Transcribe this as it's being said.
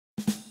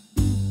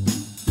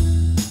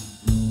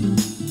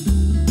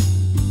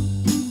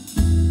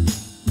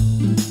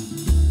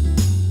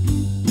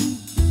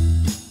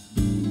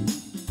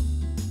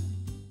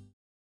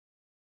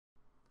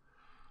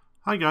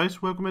Hi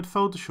guys, welcome at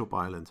Photoshop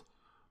Island.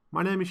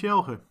 My name is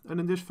Jelger,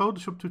 and in this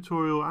Photoshop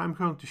tutorial I'm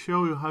going to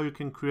show you how you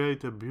can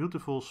create a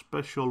beautiful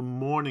special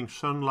morning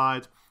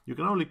sunlight. You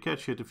can only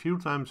catch it a few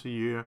times a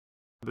year,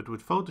 but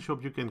with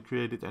Photoshop you can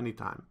create it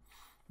anytime.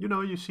 You know,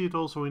 you see it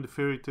also in the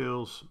fairy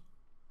tales.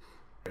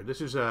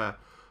 This is a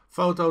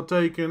photo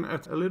taken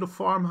at a little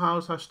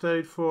farmhouse I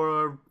stayed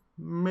for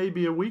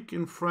maybe a week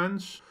in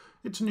France.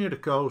 It's near the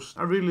coast.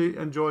 I really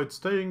enjoyed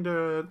staying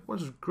there. It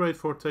was great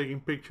for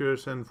taking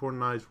pictures and for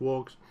nice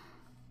walks.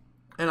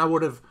 And I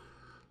would have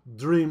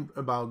dreamed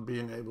about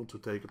being able to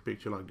take a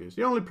picture like this.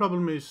 The only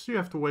problem is you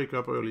have to wake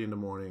up early in the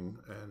morning,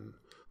 and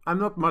I'm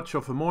not much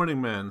of a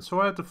morning man, so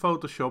I had to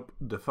Photoshop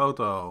the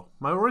photo.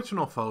 My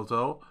original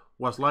photo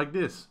was like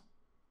this.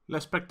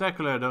 Less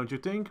spectacular, don't you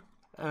think?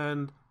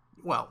 And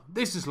well,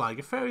 this is like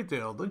a fairy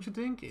tale, don't you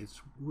think?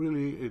 It's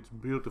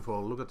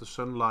beautiful. Look at the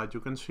sunlight. You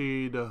can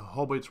see the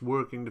hobbits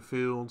working the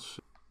fields.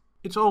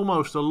 It's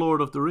almost a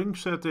Lord of the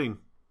Rings setting.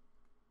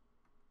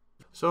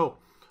 So,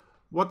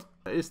 what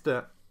is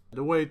the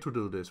way to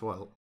do this?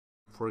 Well,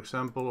 for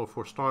example, or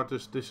for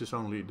starters, this is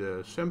only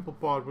the simple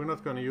part. We're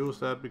not going to use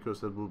that because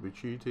that will be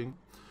cheating.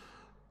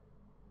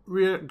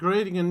 We're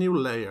creating a new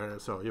layer.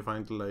 So you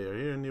find the layer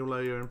here, new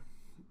layer.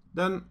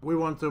 Then we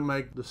want to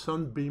make the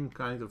sunbeam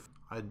kind of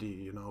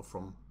idea, you know,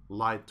 from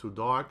light to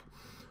dark,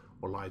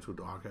 or light to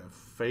dark,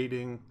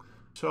 fading.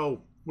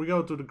 So we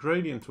go to the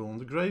gradient tool.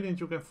 The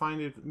gradient, you can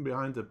find it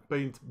behind the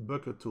paint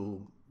bucket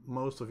tool.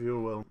 Most of you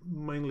will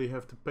mainly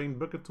have the paint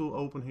bucket tool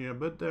open here,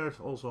 but there's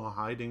also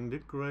hiding the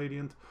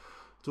gradient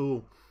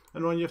tool.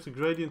 And when you have the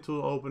gradient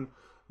tool open,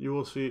 you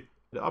will see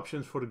the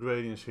options for the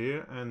gradients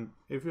here. And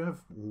if you have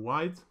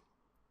white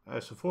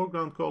as a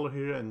foreground color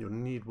here, and you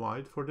need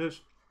white for this,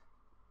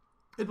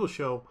 it will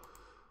show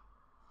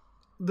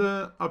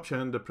the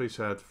option, the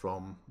preset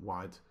from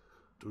white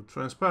to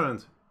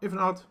transparent. If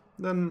not,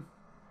 then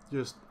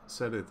just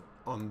set it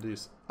on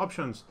these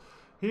options.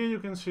 Here you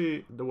can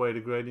see the way the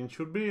gradient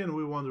should be, and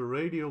we want a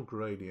radial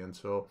gradient.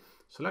 So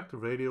select the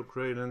radial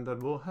gradient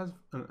that will have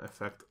an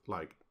effect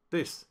like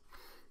this.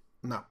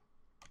 Now,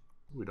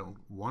 we don't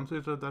want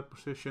it at that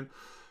position.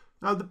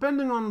 Now,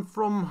 depending on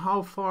from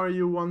how far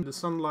you want the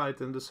sunlight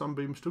and the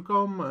sunbeams to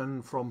come,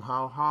 and from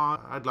how high,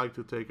 I'd like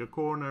to take a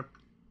corner.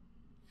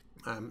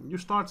 You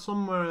start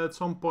somewhere at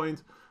some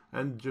point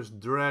and just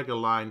drag a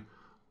line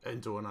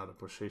into another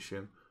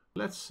position.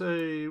 Let's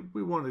say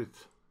we want it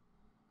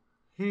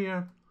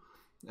here,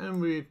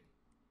 and we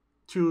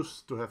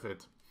choose to have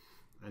it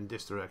in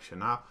this direction.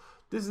 Now,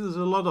 this is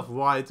a lot of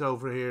white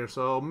over here,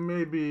 so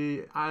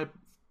maybe I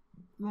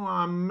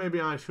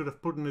should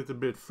have put it a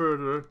bit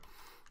further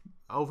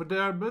over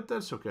there, but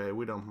that's okay,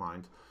 we don't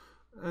mind.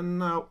 And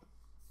now,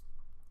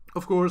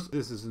 of course,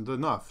 this isn't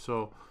enough,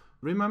 so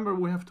remember,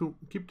 we have to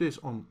keep this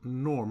on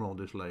normal,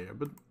 this layer,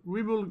 but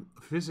we will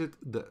visit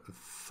the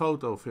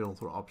photo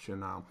filter option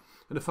now.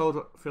 And the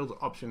photo filter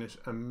option is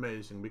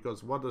amazing,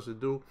 because what does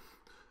it do?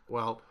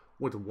 Well,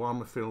 with the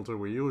warmer filter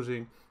we're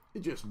using,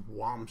 it just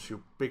warms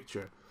your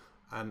picture.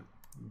 And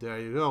there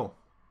you go.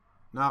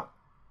 Now,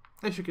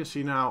 as you can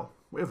see now,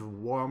 we have a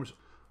warm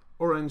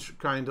orange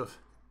kind of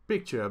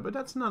picture, but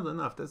that's not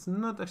enough. That's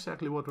not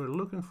exactly what we're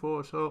looking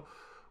for. So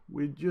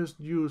we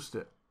just use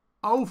the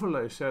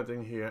overlay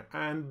setting here,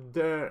 and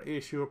there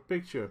is your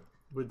picture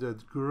with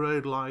that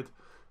great light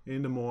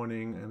in the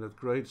morning and that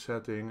great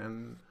setting.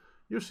 And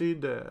you see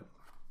the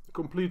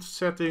complete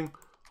setting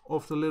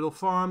of the little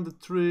farm, the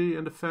tree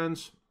and the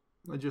fence.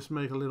 I just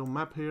make a little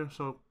map here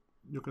so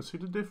you can see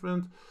the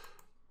difference.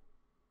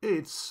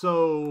 It's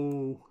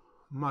so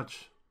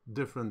much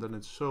different, and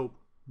it's so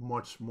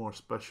much more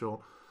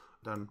special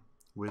than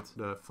with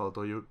the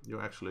photo you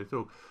actually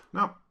took.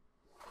 Now,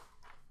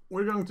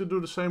 we're going to do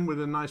the same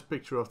with a nice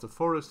picture of the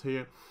forest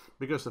here,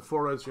 because the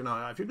forest, you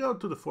know, if you go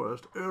to the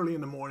forest early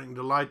in the morning,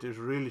 the light is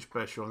really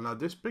special. Now,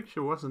 this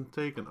picture wasn't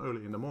taken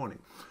early in the morning,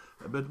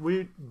 but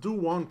we do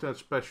want that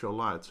special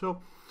light.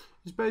 So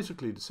it's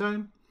basically the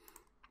same.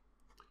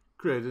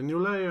 Create a new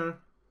layer,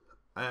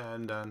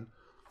 and then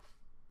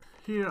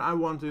here I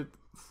want it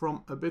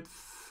from a bit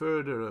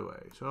further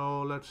away.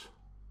 So let's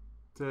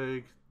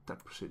take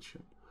that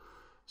position.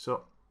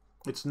 So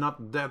it's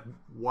not that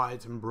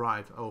white and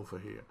bright over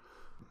here.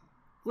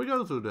 We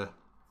go to the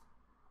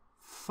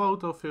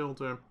photo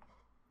filter,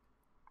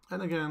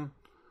 and again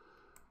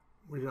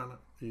we're gonna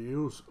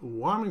use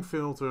warming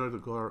filter, the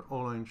color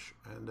orange,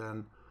 and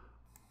then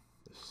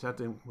the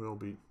setting will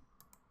be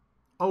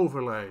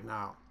overlay.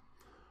 Now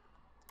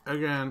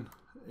again,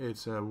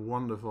 it's a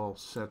wonderful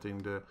setting.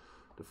 The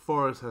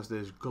forest has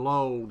this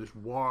glow, this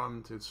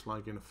warmth. It's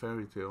like in a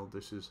fairy tale.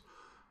 This is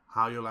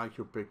how you like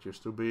your pictures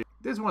to be.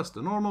 This was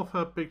the normal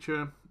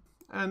picture,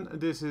 and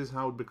this is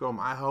how it become.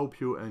 I hope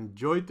you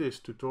enjoyed this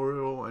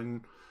tutorial,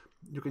 and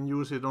you can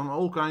use it on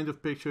all kinds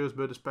of pictures,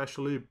 but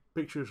especially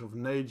pictures of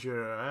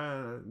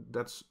nature.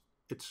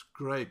 It's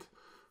great.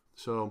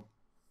 So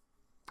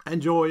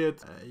enjoy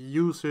it,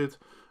 use it,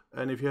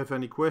 and if you have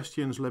any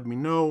questions, let me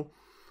know.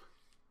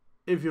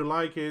 If you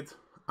like it,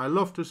 I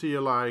love to see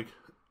a like,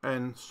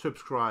 and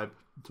subscribe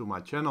to my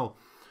channel.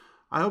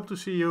 I hope to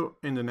see you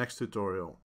in the next tutorial.